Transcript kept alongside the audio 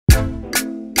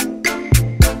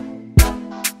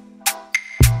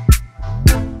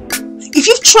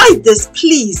tried this,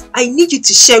 please, I need you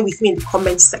to share with me in the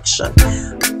comment section.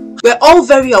 We're all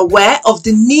very aware of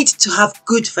the need to have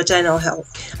good vaginal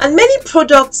health, and many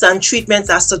products and treatments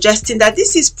are suggesting that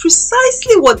this is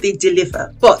precisely what they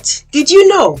deliver. But did you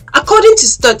know, according to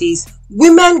studies,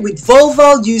 women with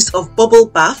vulval use of bubble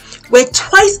bath were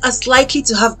twice as likely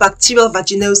to have bacterial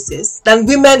vaginosis than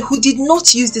women who did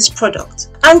not use this product.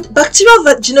 And bacterial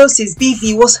vaginosis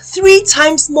 (BV) was 3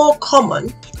 times more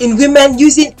common in women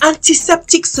using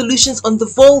antiseptic solutions on the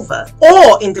vulva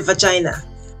or in the vagina,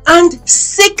 and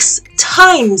 6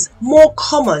 times more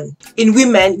common in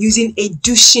women using a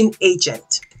douching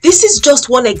agent. This is just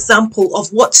one example of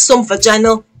what some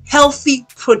vaginal healthy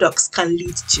products can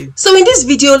lead to. So in this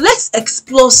video, let's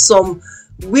explore some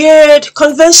weird,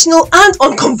 conventional and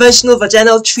unconventional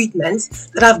vaginal treatments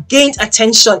that have gained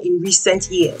attention in recent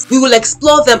years. We will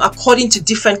explore them according to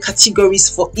different categories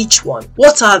for each one.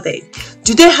 What are they?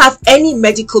 Do they have any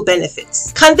medical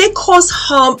benefits? Can they cause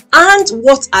harm, and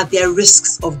what are their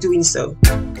risks of doing so?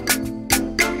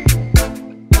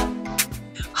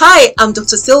 Hi, I'm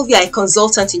Dr. Sylvia, a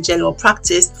consultant in general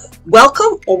practice.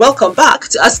 Welcome back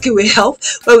to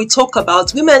AskAwayHealth, where we talk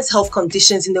about women's health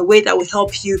conditions in a way that will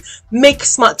help you make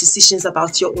smart decisions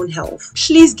about your own health.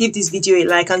 Please give this video a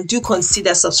like and do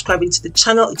consider subscribing to the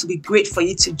channel. It will be great for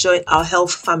you to join our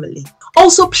health family.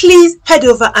 Also, please head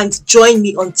over and join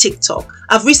me on TikTok.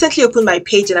 I've recently opened my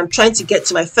page and I'm trying to get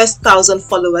to my first 1,000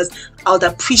 followers. I would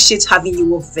appreciate having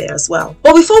you over there as well.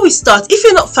 But before we start, if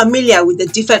you're not familiar with the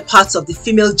different parts of the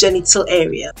female genital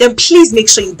area, then please make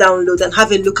sure you download and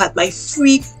have a look at my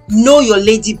free Know Your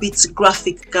Lady Bits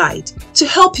graphic guide to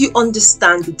help you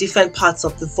understand the different parts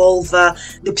of the vulva,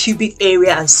 the pubic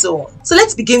area, and so on. So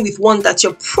let's begin with one that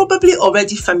you're probably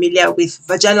already familiar with: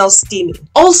 vaginal steaming,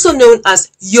 also known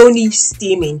as Yoni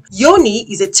steaming. Yoni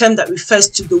is a term that refers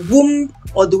to the womb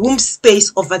or the womb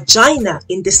space of vagina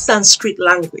in the Sanskrit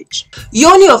language.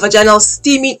 Yoni or vaginal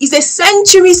steaming is a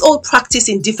centuries-old practice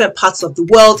in different parts of the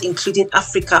world, including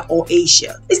Africa or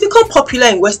Asia. It's become popular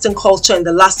in Western culture in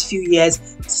the last few years,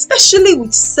 especially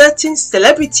with certain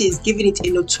celebrities giving it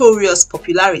a notorious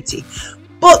popularity.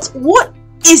 But what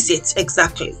is it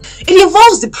exactly? It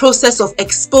involves the process of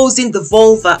exposing the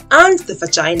vulva and the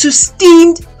vagina to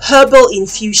steamed herbal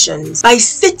infusions by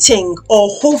sitting or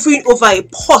hovering over a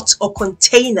pot or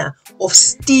container of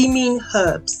steaming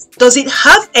herbs. Does it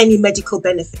have any medical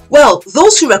benefit? Well,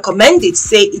 those who recommend it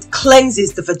say it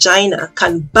cleanses the vagina,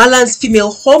 can balance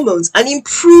female hormones, and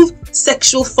improve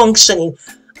sexual functioning,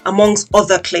 amongst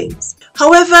other claims.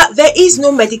 However, there is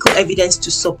no medical evidence to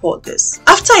support this.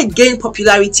 After it gained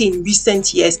popularity in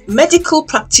recent years, medical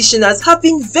practitioners have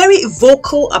been very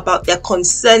vocal about their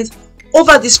concerns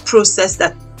over this process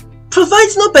that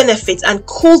provides no benefit and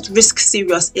could risk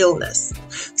serious illness.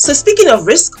 So speaking of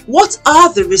risk, what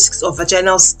are the risks of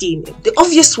vaginal steaming? The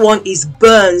obvious one is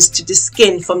burns to the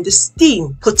skin from the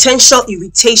steam, potential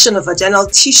irritation of vaginal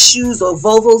tissues or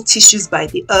vulval tissues by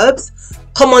the herbs.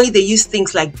 Commonly they use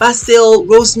things like basil,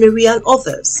 rosemary, and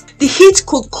others. The heat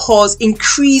could cause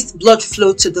increased blood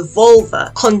flow to the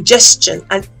vulva, congestion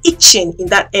and itching in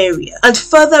that area, and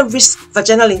further risk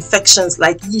vaginal infections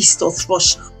like yeast or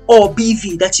thrush, or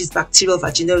BV, that is bacterial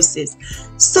vaginosis.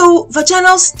 So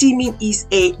vaginal steaming is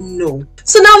a no.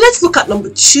 So now let's look at number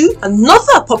 2,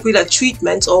 another popular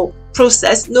treatment or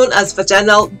process known as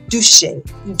vaginal douching.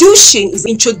 Douching is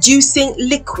introducing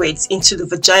liquids into the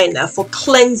vagina for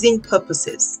cleansing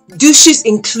purposes. Douches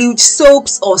include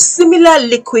soaps or similar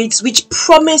liquids which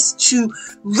promise to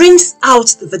rinse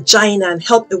out the vagina and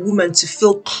help a woman to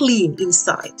feel clean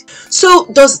inside. So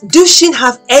does douching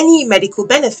have any medical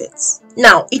benefits?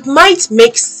 Now, it might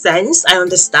make sense, I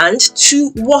understand,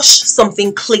 to wash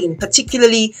something clean,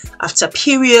 particularly after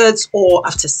periods or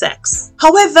after sex.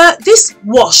 However, this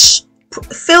wash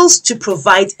fails to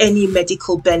provide any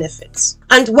medical benefits.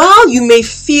 And while you may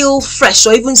feel fresh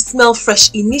or even smell fresh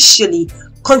initially,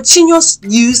 continuous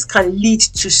use can lead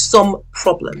to some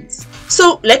problems.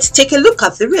 So let's take a look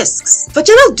at the risks.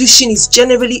 Vaginal douching is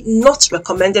generally not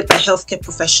recommended by healthcare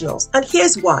professionals, and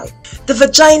here's why. The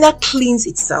vagina cleans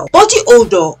itself. Body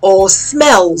odor or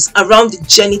smells around the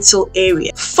genital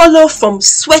area follow from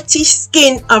sweaty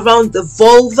skin around the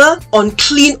vulva,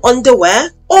 unclean underwear,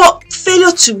 or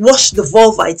failure to wash the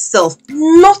vulva itself,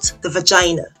 not the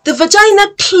vagina. The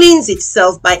vagina cleans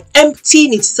itself by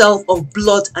emptying itself of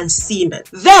blood and semen.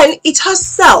 Then it has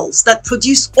cells that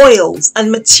produce oils and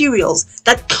materials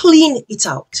that clean it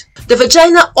out. The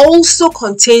vagina also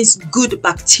contains good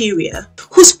bacteria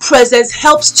whose presence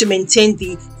helps to maintain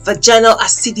the vaginal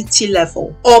acidity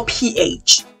level, or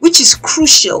pH, which is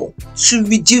crucial to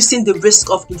reducing the risk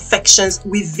of infections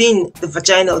within the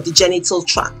vagina or the genital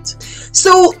tract.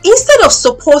 So instead of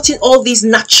supporting all these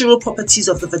natural properties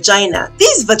of the vagina,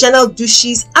 these vaginal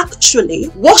douches actually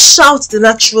wash out the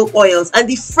natural oils and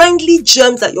the friendly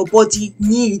germs that your body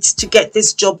needs to get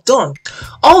this job done.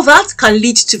 All that can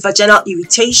lead to vaginal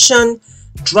irritation,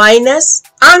 dryness,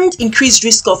 and increased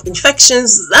risk of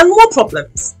infections and more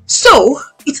problems. So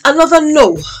it's another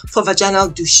no for vaginal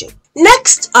douching.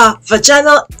 Next are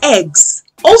vaginal eggs,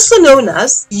 also known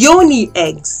as Yoni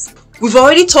eggs. We've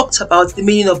already talked about the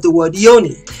meaning of the word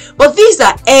yoni, but these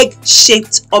are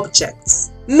egg-shaped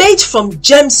objects made from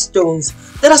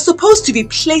gemstones that are supposed to be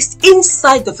placed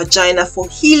inside the vagina for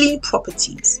healing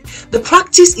properties. The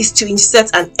practice is to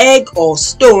insert an egg or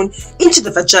stone into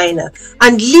the vagina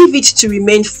and leave it to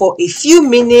remain for a few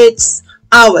minutes,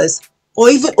 hours, or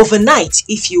even overnight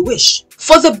if you wish.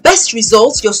 For the best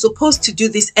results, you're supposed to do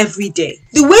this every day.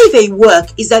 The way they work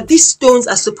is that these stones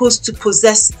are supposed to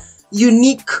possess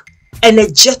unique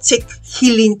energetic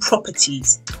healing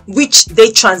properties, which they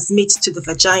transmit to the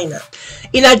vagina.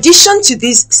 In addition to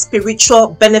these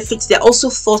spiritual benefits, they're also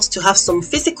thought to have some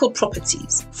physical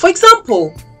properties. For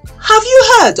example, have you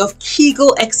heard of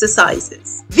Kegel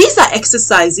exercises? These are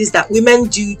exercises that women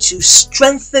do to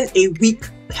strengthen a weak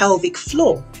pelvic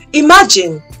floor.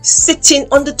 Imagine sitting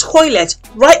on the toilet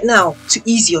right now to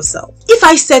ease yourself. If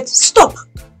I said stop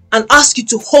and ask you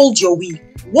to hold your wee,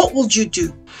 what would you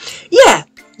do? Yeah,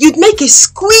 you'd make a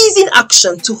squeezing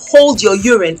action to hold your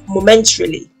urine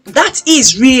momentarily. That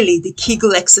is really the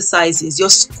Kegel exercises. You're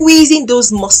squeezing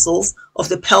those muscles of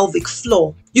the pelvic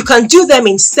floor. You can do them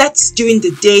in sets during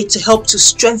the day to help to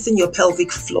strengthen your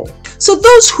pelvic floor. So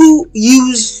those who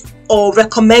use or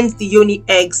recommend the Yoni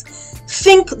eggs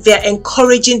think they're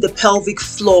encouraging the pelvic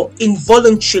floor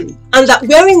involuntarily, and that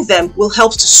wearing them will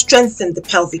help to strengthen the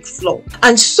pelvic floor.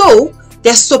 And so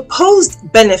their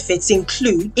supposed benefits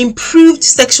include improved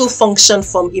sexual function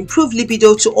from improved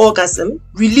libido to orgasm,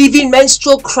 relieving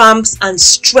menstrual cramps and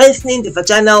strengthening the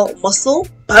vaginal muscle,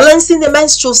 balancing the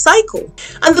menstrual cycle.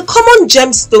 And the common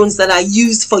gemstones that are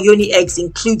used for Yoni eggs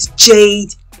include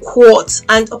jade, quartz,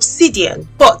 and obsidian.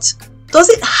 But does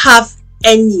it have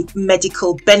any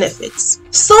medical benefits?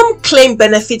 Some claim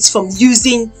benefits from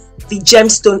using the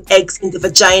gemstone eggs in the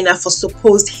vagina for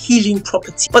supposed healing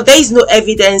property, but there is no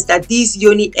evidence that these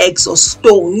Yoni eggs or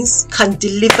stones can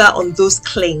deliver on those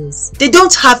claims. They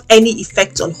don't have any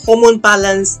effect on hormone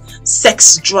balance,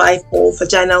 sex drive, or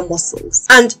vaginal muscles.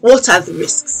 And what are the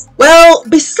risks? Well,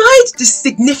 besides the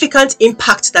significant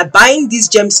impact that buying these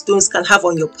gemstones can have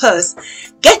on your purse,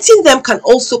 getting them can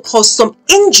also cause some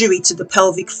injury to the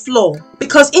pelvic floor,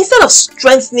 because instead of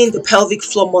strengthening the pelvic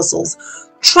floor muscles,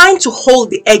 trying to hold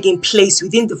the egg in place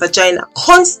within the vagina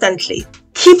constantly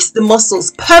keeps the muscles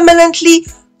permanently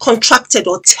contracted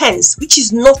or tense, which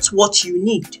is not what you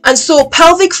need. And so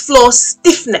pelvic floor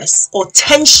stiffness or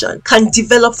tension can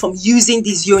develop from using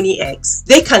these Yoni eggs.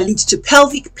 They can lead to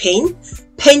pelvic pain,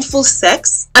 painful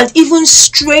sex, and even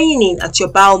straining at your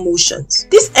bowel motions.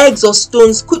 These eggs or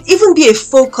stones could even be a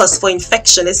focus for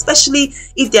infection, especially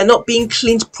if they're not being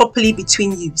cleaned properly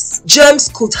between use. Germs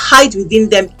could hide within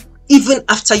them even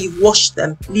after you've washed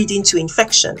them, leading to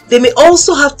infection. They may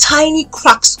also have tiny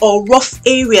cracks or rough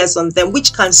areas on them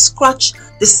which can scratch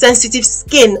the sensitive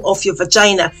skin of your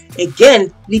vagina,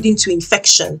 again leading to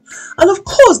infection. And of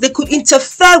course, they could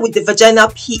interfere with the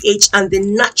vaginal pH and the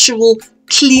natural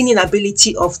cleaning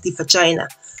ability of the vagina.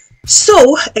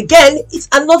 So again, it's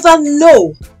another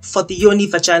no for the Yoni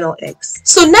vaginal eggs.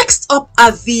 So next up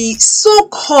are the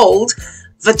so-called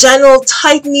vaginal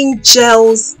tightening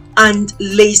gels and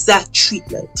laser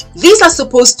treatment. These are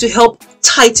supposed to help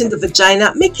tighten the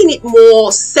vagina, making it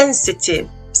more sensitive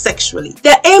sexually.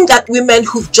 They're aimed at women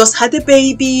who've just had a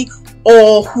baby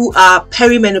or who are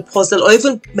perimenopausal or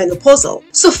even menopausal.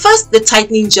 So first, the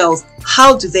tightening gels.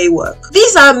 How do they work?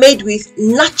 These are made with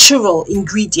natural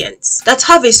ingredients that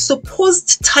have a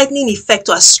supposed tightening effect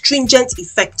or astringent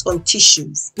effect on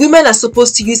tissues. Women are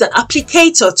supposed to use an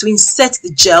applicator to insert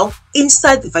the gel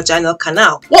inside the vaginal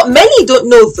canal. What many don't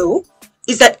know though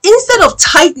is that instead of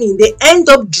tightening, they end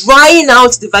up drying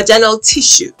out the vaginal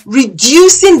tissue,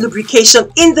 reducing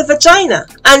lubrication in the vagina.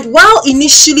 And while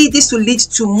initially this will lead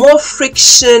to more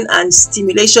friction and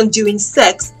stimulation during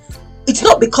sex, it's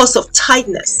not because of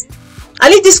tightness.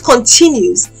 And if this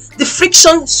continues, the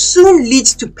friction soon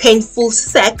leads to painful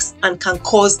sex and can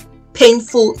cause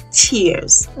painful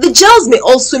tears. The gels may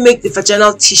also make the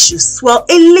vaginal tissue swell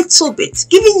a little bit,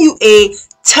 giving you a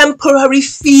temporary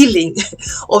feeling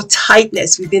of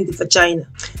tightness within the vagina.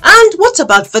 And what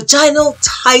about vaginal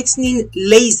tightening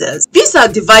lasers? These are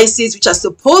devices which are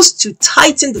supposed to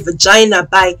tighten the vagina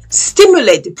by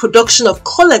stimulate the production of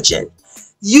collagen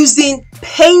using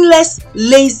painless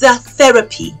laser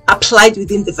therapy applied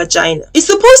within the vagina. It's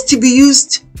supposed to be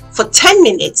used for 10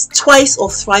 minutes twice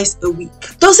or thrice a week.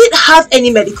 Does it have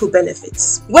any medical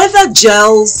benefits? Whether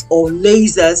gels or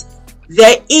lasers,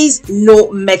 there is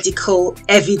no medical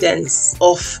evidence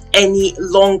of any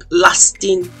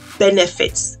long-lasting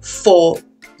benefits for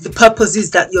the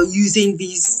purposes that you're using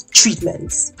these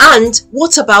treatments. And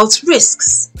what about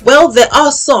risks? Well, there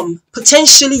are some.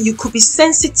 Potentially, you could be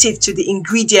sensitive to the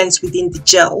ingredients within the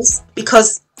gels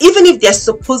because even if they're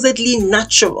supposedly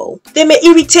natural, they may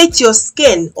irritate your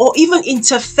skin or even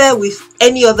interfere with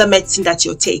any other medicine that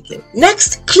you're taking.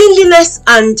 Next, cleanliness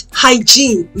and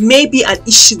hygiene may be an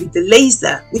issue with the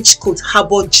laser, which could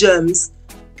harbor germs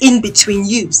in between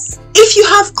use. If you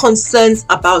have concerns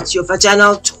about your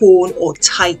vaginal tone or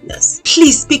tightness,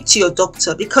 please speak to your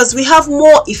doctor because we have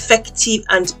more effective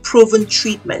and proven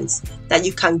treatments that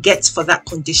you can get for that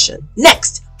condition.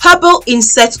 Next, herbal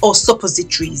inserts or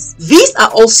suppositories. These are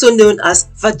also known as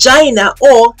vagina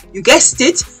or, you guessed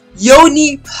it,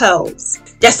 Yoni pearls.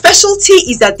 Their specialty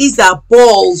is that these are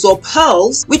balls or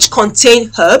pearls which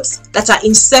contain herbs that are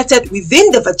inserted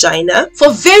within the vagina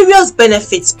for various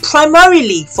benefits,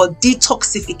 primarily for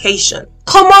detoxification.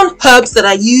 Common herbs that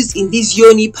are used in these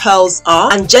Yoni pearls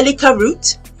are angelica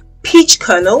root, peach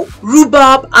kernel,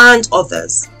 rhubarb, and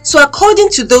others. So according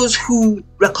to those who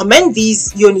recommend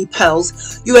these Yoni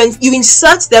pearls, you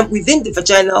insert them within the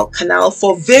vaginal canal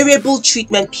for variable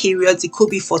treatment periods. It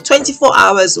could be for 24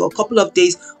 hours or a couple of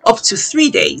days, up to 3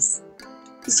 days.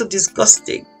 It's so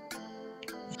disgusting.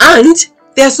 And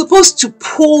they're supposed to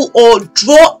pull or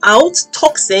draw out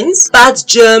toxins, bad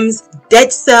germs,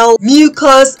 dead cells,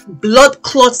 mucus, blood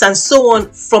clots, and so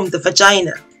on from the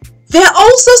vagina. They're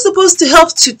also supposed to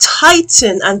help to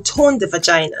tighten and tone the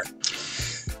vagina.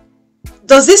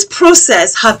 Does this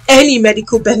process have any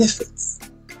medical benefits?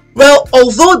 Well,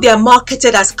 although they are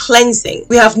marketed as cleansing,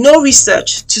 we have no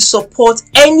research to support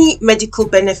any medical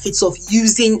benefits of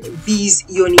using these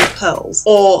Yoni pearls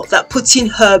or that putting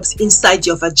herbs inside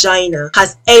your vagina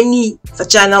has any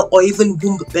vaginal or even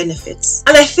womb benefits.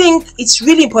 And I think it's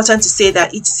really important to say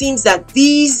that it seems that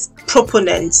these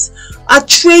proponents are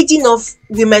trading off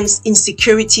women's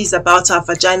insecurities about our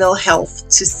vaginal health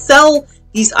to sell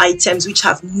these items which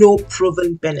have no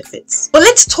proven benefits. But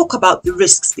let's talk about the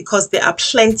risks because there are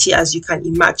plenty, as you can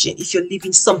imagine, if you're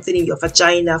leaving something in your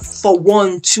vagina for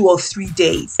 1, 2, or 3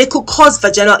 days. It could cause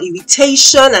vaginal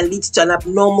irritation and lead to an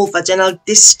abnormal vaginal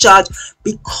discharge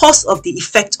because of the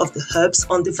effect of the herbs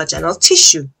on the vaginal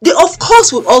tissue. They of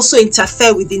course would also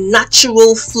interfere with the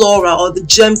natural flora or the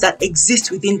germs that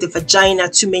exist within the vagina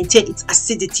to maintain its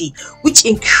acidity, which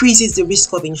increases the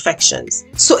risk of infections.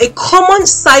 So a common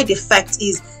side effect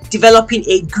is developing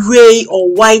a grey or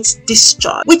white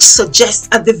discharge, which suggests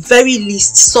at the very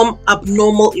least some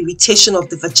abnormal irritation of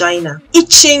the vagina.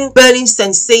 Itching, burning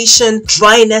sensation,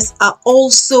 dryness are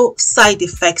also side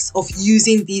effects of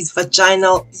using these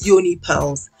vaginal Yoni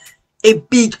pearls. A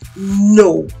big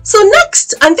no. So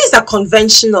next, and these are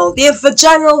conventional, they are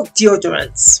vaginal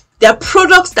deodorants. They are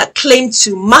products that claim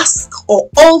to mask or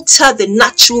alter the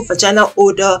natural vaginal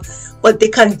odor, but they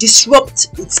can disrupt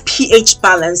its pH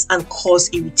balance and cause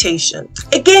irritation.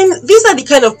 Again, these are the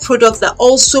kind of products that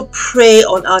also prey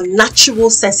on our natural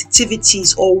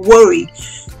sensitivities or worry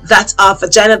that our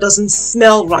vagina doesn't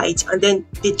smell right, and then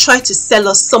they try to sell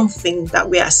us something that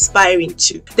we're aspiring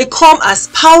to. They come as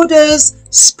powders,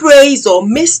 sprays, or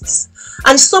mists,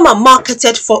 and some are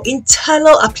marketed for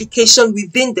internal application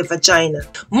within the vagina.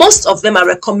 Most of them are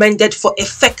recommended for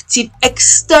effective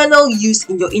external use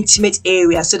in your intimate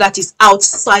area, so that is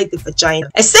outside the vagina.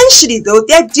 Essentially though,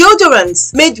 they're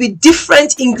deodorants made with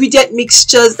different ingredient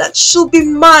mixtures that should be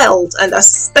mild and are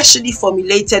specially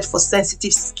formulated for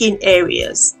sensitive skin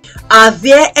areas. Are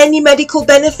there any medical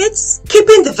benefits?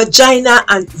 Keeping the vagina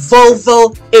and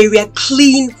vulval area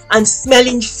clean and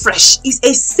smelling fresh is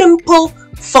a simple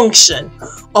function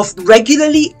of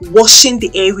regularly washing the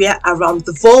area around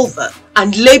the vulva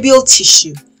and labial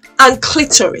tissue and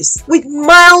clitoris with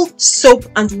mild soap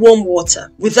and warm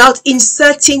water without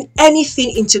inserting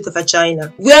anything into the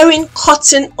vagina. Wearing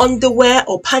cotton underwear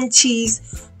or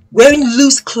panties Wearing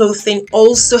loose clothing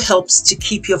also helps to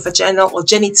keep your vaginal or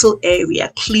genital area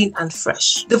clean and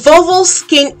fresh. The vulval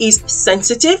skin is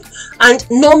sensitive and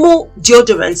normal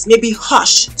deodorants may be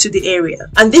harsh to the area.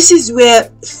 And this is where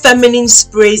feminine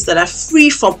sprays that are free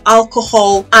from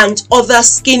alcohol and other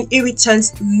skin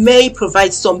irritants may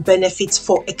provide some benefits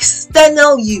for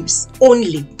external use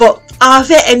only. But are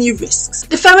there any risks?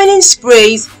 The feminine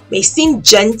sprays may seem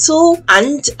gentle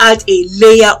and add a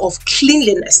layer of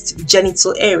cleanliness to the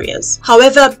genital areas.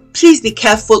 However, please be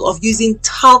careful of using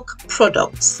talc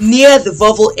products near the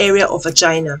vulval area of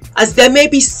vagina, as there may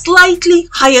be slightly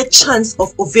higher chance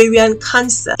of ovarian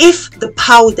cancer if the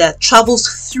powder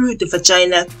travels through the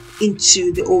vagina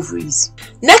into the ovaries.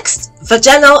 Next,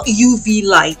 vaginal UV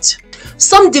light.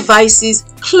 Some devices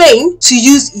claim to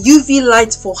use UV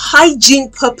light for hygiene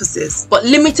purposes, but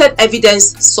limited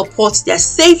evidence supports their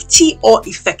safety or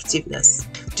effectiveness.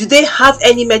 Do they have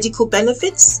any medical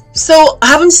benefits? So I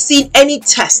haven't seen any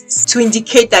tests to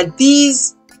indicate that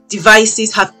these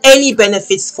devices have any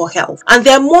benefits for health, and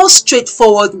there are more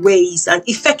straightforward ways and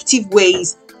effective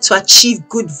ways to achieve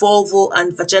good vulval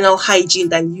and vaginal hygiene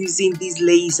than using these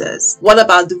lasers. What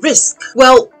about the risk?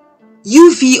 Well,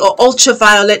 UV or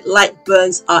ultraviolet light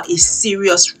burns are a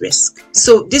serious risk,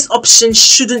 so this option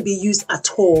shouldn't be used at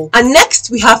all. And next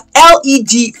we have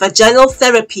LED vaginal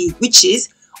therapy, which is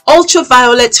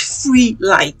ultraviolet free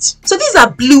light. So these are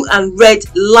blue and red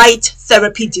light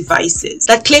therapy devices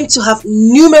that claim to have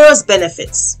numerous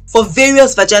benefits for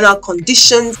various vaginal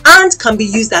conditions and can be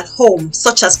used at home,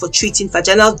 such as for treating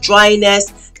vaginal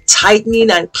dryness,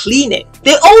 tightening and cleaning.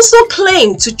 They also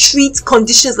claim to treat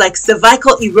conditions like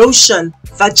cervical erosion,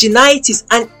 vaginitis,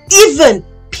 and even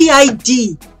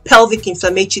PID, pelvic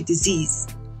inflammatory disease.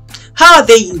 How are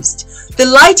they used? The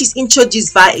light is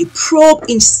introduced via a probe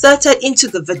inserted into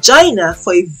the vagina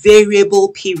for a variable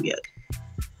period.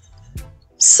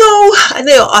 So, I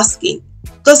know you're asking,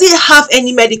 does it have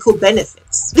any medical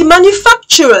benefits? The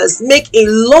manufacturers make a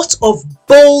lot of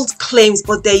bold claims,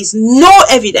 but there is no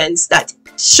evidence that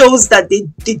shows that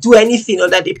they do anything or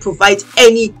that they provide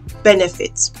any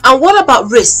benefits. And what about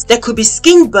risks? There could be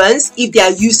skin burns if they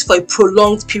are used for a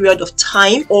prolonged period of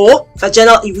time, or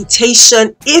vaginal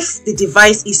irritation if the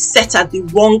device is set at the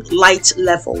wrong light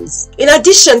levels. In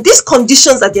addition, these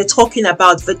conditions that they're talking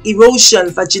about, erosion,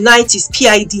 vaginitis,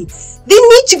 PID, they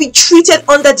need to be treated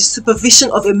under the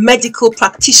supervision of a medical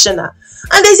practitioner.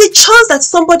 And there's a chance that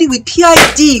somebody with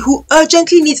PID who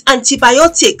urgently needs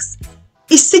antibiotics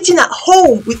is sitting at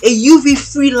home with a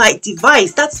UV-free light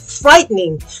device. That's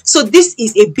frightening. So this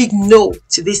is a big no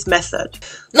to this method.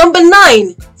 Number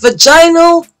 9,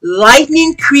 vaginal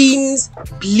lightening creams,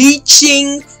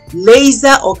 bleaching,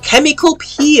 laser or chemical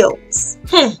peels.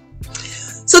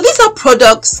 So these are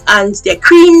products and they're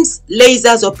creams,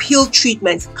 lasers or peel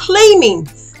treatments claiming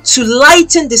to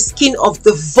lighten the skin of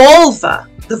the vulva.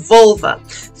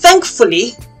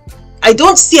 Thankfully, I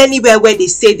don't see anywhere where they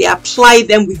say they apply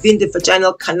them within the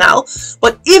vaginal canal,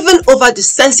 but even over the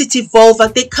sensitive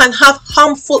vulva, they can have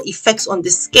harmful effects on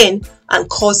the skin and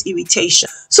cause irritation.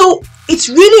 So it's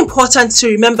really important to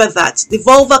remember that the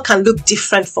vulva can look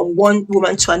different from one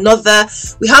woman to another.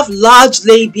 We have large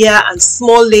labia and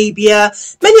small labia.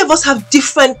 Many of us have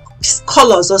different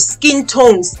colors or skin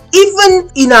tones, even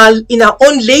in our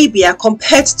own labia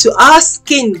compared to our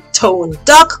skin tone.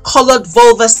 Dark colored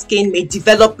vulvar skin may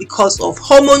develop because of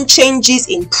hormone changes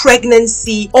in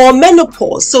pregnancy or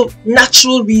menopause, so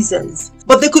natural reasons.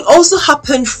 But they could also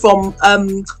happen from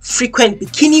frequent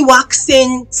bikini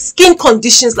waxing, skin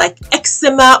conditions like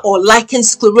eczema or lichen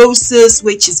sclerosis,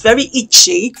 which is very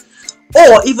itchy,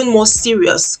 or even more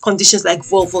serious conditions like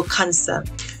vulval cancer.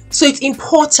 So it's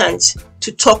important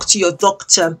to talk to your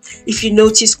doctor if you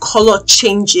notice color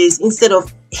changes instead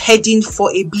of heading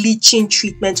for a bleaching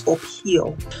treatment or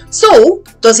peel. So,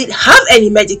 does it have any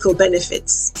medical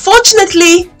benefits?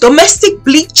 Fortunately, domestic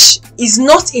bleach is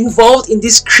not involved in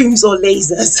these creams or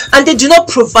lasers, and they do not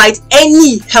provide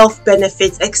any health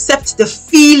benefits except the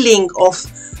feeling of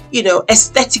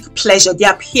aesthetic pleasure, the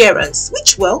appearance,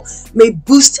 which may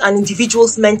boost an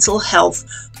individual's mental health.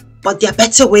 But there are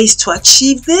better ways to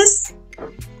achieve this.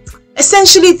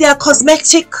 Essentially, they are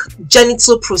cosmetic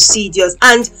genital procedures,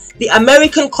 and the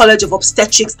American College of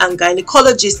Obstetrics and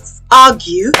Gynecologists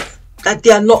argue that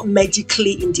they are not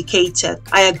medically indicated.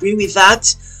 I agree with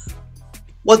that.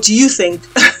 What do you think?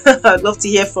 I'd love to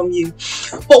hear from you.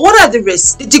 But what are the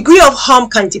risks? The degree of harm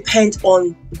can depend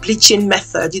on bleaching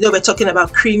method. You know, we're talking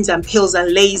about creams and pills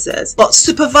and lasers, but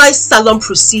supervised salon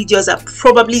procedures are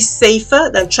probably safer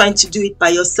than trying to do it by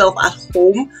yourself at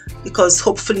home, because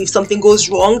hopefully if something goes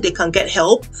wrong, they can get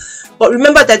help. But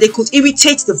remember that they could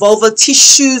irritate the vulval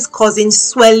tissues, causing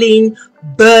swelling,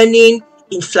 burning,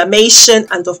 inflammation,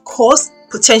 and of course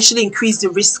potentially increase the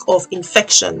risk of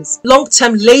infections.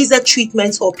 Long-term laser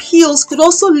treatments or peels could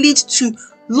also lead to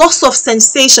loss of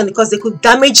sensation because they could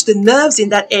damage the nerves in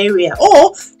that area,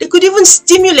 or they could even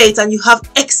stimulate and you have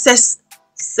excess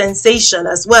sensation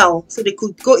as well. So they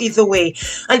could go either way.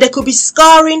 And there could be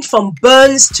scarring from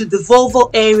burns to the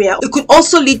vulval area. It could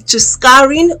also lead to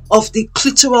scarring of the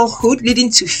clitoral hood,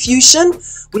 leading to fusion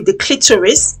with the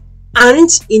clitoris, and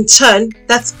in turn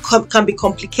that can be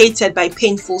complicated by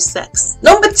painful sex.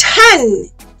 Number 10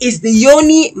 is the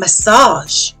Yoni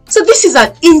Massage. So this is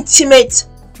an intimate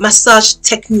massage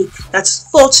technique that's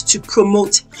thought to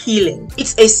promote healing.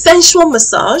 It's a sensual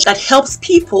massage that helps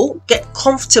people get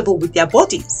comfortable with their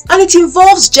bodies, and it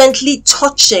involves gently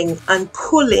touching and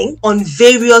pulling on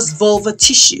various vulvar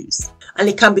tissues. And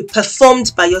it can be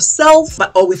performed by yourself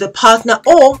or with a partner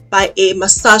or by a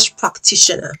massage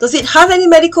practitioner. Does it have any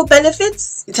medical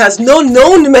benefits? It has no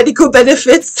known medical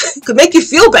benefits. It could make you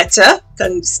feel better,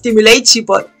 can stimulate you,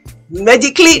 but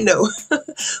medically, no.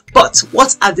 But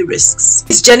what are the risks?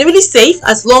 It's generally safe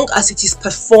as long as it is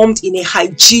performed in a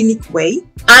hygienic way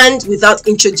and without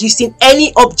introducing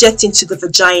any object into the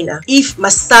vagina. If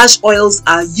massage oils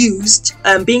are used,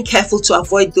 being careful to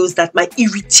avoid those that might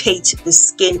irritate the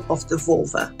skin of the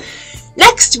vulva.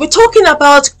 Next, we're talking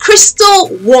about crystal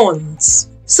wands.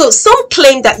 So some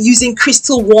claim that using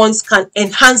crystal wands can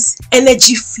enhance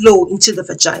energy flow into the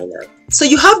vagina. So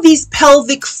you have these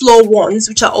pelvic floor wands,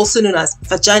 which are also known as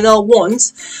vaginal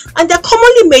wands, and they're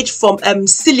commonly made from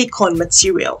silicone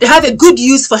material. They have a good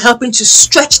use for helping to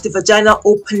stretch the vaginal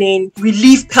opening,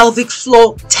 relieve pelvic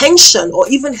floor tension, or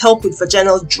even help with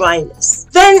vaginal dryness.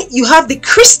 Then you have the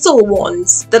crystal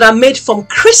wands that are made from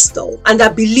crystal and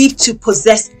are believed to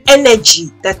possess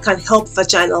energy that can help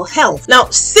vaginal health. Now,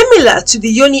 similar to the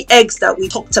Yoni eggs that we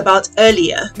talked about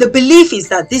earlier, the belief is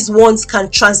that these wands can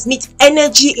transmit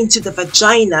energy into the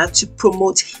vagina to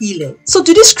promote healing. So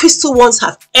do these crystal wands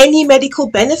have any medical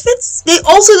benefits? They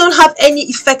also don't have any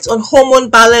effect on hormone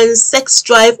balance, sex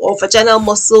drive, or vaginal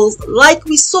muscles like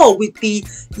we saw with the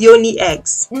Yoni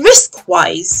eggs.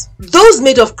 Risk-wise, those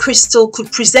made of crystal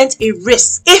could present a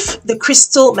risk if the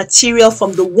crystal material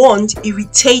from the wand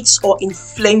irritates or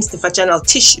inflames the vaginal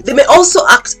tissue. They may also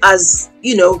act as,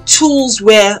 tools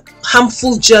where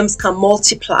harmful germs can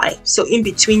multiply. So in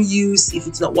between use, if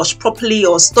it's not washed properly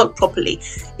or stored properly,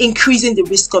 increasing the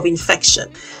risk of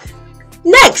infection.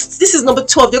 Next, this is number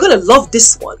 12. You're going to love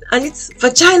this one, and it's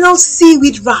vaginal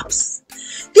seaweed wraps.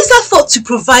 These are thought to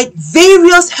provide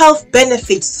various health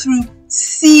benefits through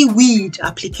seaweed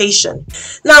application.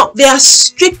 Now, they are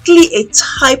strictly a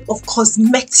type of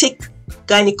cosmetic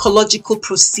gynecological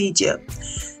procedure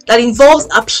that involves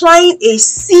applying a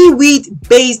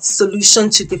seaweed-based solution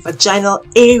to the vaginal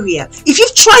area. If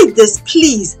you've tried this,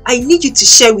 please, I need you to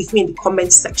share with me in the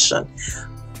comment section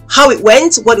how it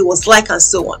went, what it was like, and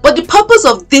so on. But the purpose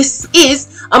of this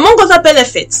is, among other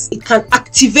benefits, it can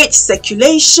activate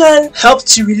circulation, help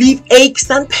to relieve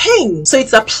aches and pain. So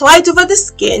it's applied over the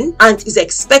skin and is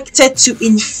expected to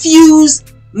infuse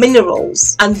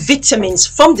minerals and vitamins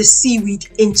from the seaweed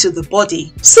into the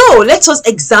body. So let us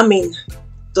examine,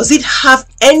 does it have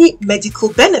any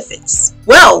medical benefits?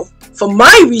 Well, from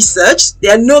my research,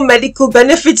 there are no medical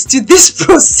benefits to this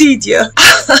procedure.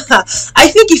 I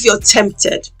think if you're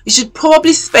tempted, you should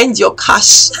probably spend your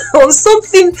cash on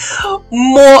something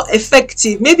more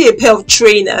effective, maybe a pair of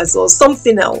trainers or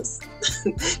something else,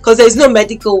 because there's no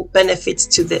medical benefit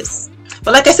to this.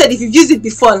 But like I said, if you've used it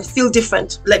before and feel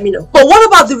different, let me know. But what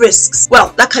about the risks?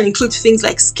 Well, that can include things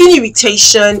like skin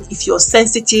irritation if you're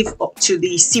sensitive to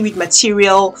the seaweed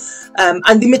material.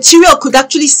 And the material could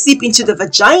actually seep into the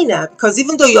vagina, because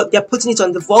even though they're putting it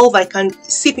on the vulva, it can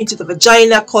seep into the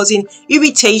vagina, causing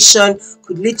irritation,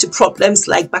 could lead to problems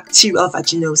like bacterial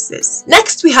vaginosis.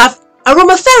 Next, we have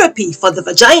aromatherapy for the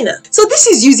vagina. So this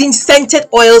is using scented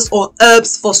oils or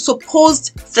herbs for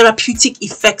supposed therapeutic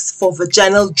effects for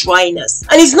vaginal dryness.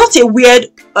 And it's not a weird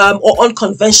or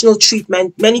unconventional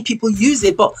treatment. Many people use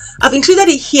it, but I've included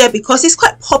it here because it's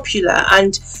quite popular,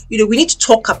 and we need to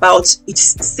talk about its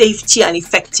safety and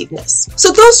effectiveness.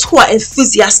 So those who are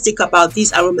enthusiastic about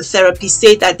this aromatherapy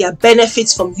say that there are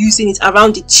benefits from using it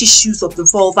around the tissues of the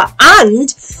vulva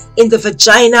and in the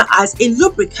vagina as a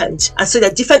lubricant. And so there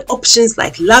are different options extractions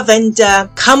like lavender,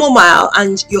 chamomile,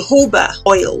 and jojoba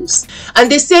oils.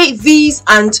 And they say these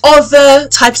and other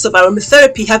types of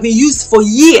aromatherapy have been used for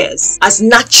years as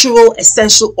natural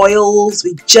essential oils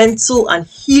with gentle and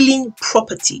healing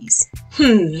properties.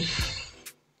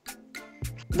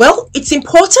 Well, it's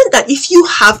important that if you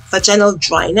have vaginal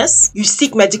dryness, you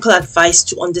seek medical advice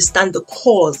to understand the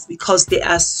cause, because there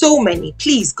are so many.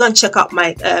 Please go and check out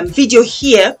my video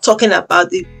here talking about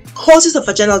the causes of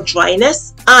vaginal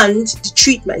dryness and the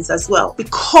treatments as well,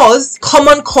 because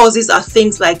common causes are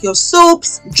things like your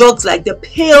soaps, drugs like the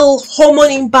pill,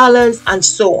 hormone imbalance, and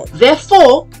so on.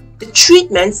 Therefore, the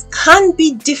treatments can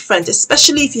be different,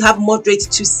 especially if you have moderate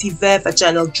to severe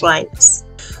vaginal dryness.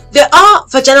 There are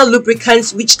vaginal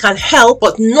lubricants which can help,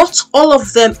 but not all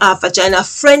of them are vagina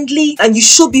friendly, and you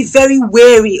should be very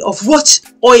wary of what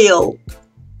oil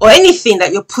or anything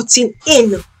that you're putting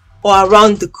in or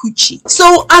around the coochie.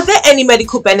 So, are there any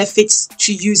medical benefits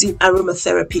to using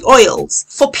aromatherapy oils?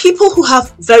 For people who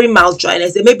have very mild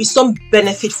dryness, there may be some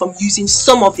benefit from using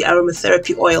some of the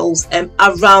aromatherapy oils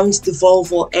around the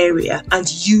vulval area and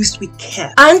used with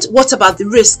care. And what about the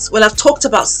risks? Well, I've talked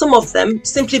about some of them.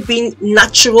 Simply being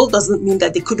natural doesn't mean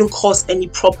that they couldn't cause any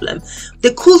problem.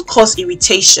 They could cause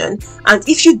irritation, and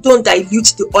if you don't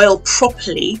dilute the oil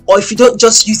properly, or if you don't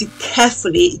just use it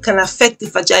carefully, it can affect the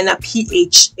vagina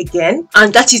pH again,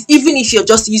 and that is even if you're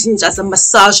just using it as a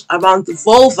massage around the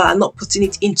vulva and not putting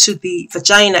it into the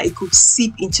vagina. It could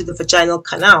seep into the vaginal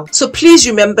canal. So please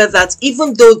remember that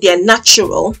even though they are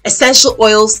natural, essential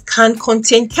oils can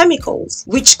contain chemicals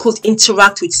which could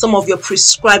interact with some of your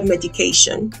prescribed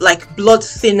medication like blood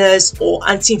thinners or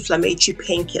anti-inflammatory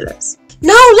painkillers.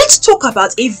 Now let's talk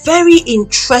about a very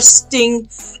interesting,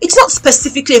 it's not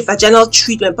specifically a vaginal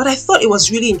treatment, but I thought it was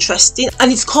really interesting,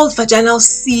 and it's called vaginal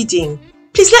seeding.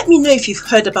 Please let me know if you've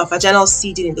heard about vaginal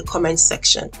seeding in the comments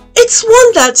section. It's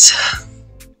one that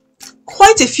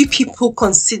quite a few people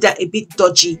consider a bit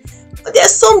dodgy, but there are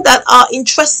some that are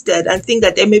interested and think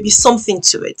that there may be something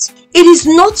to it. It is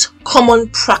not common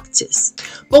practice,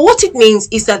 but what it means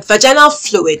is that vaginal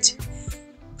fluid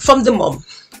from the mom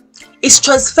is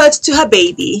transferred to her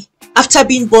baby after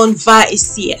being born via a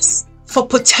CS for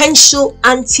potential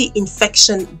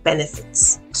anti-infection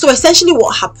benefits. So essentially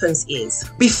what happens is,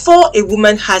 before a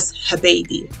woman has her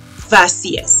baby via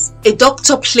CS, a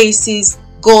doctor places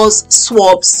gauze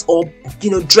swabs or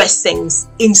dressings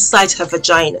inside her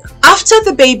vagina. After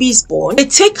the baby is born, they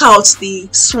take out the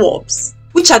swabs,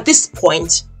 which at this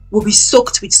point will be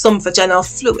soaked with some vaginal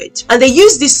fluid, and they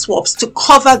use these swabs to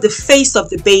cover the face of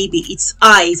the baby, its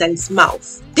eyes and its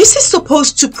mouth. This is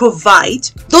supposed to provide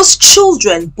those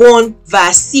children born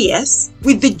via CS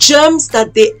with the germs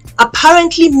that they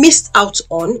apparently missed out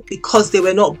on because they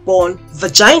were not born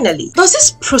vaginally. Does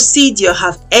this procedure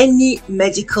have any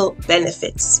medical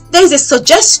benefits? There is a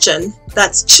suggestion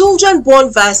that children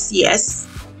born via CS,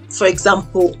 for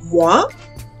example moi,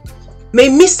 may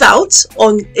miss out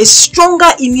on a stronger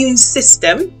immune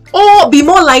system or be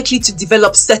more likely to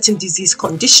develop certain disease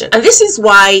conditions. And this is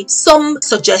why some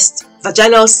suggest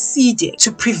vaginal seeding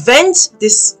to prevent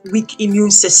this weak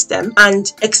immune system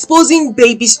and exposing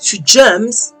babies to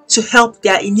germs to help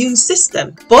their immune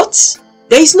system. But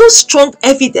there is no strong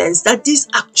evidence that this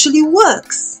actually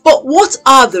works. But what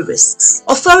are the risks?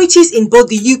 Authorities in both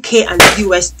the UK and the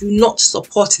US do not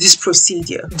support this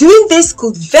procedure. Doing this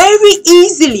could very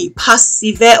easily pass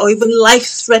severe or even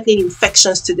life-threatening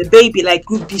infections to the baby, like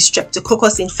group B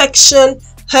streptococcus infection,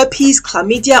 herpes,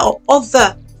 chlamydia, or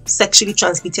other sexually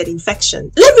transmitted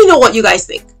infection. Let me know what you guys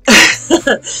think.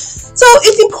 So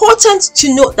it's important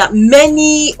to note that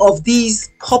many of these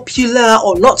popular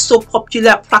or not so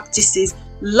popular practices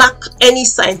lack any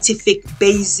scientific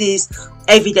basis,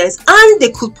 evidence, and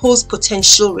they could pose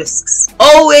potential risks.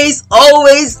 Always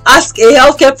ask a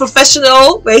healthcare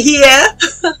professional. We're here.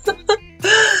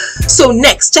 So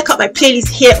next, check out my playlist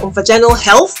here on vaginal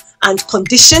health and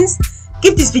conditions.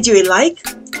 Give this video a like,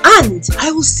 and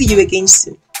I will see you again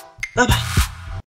soon. Bye bye.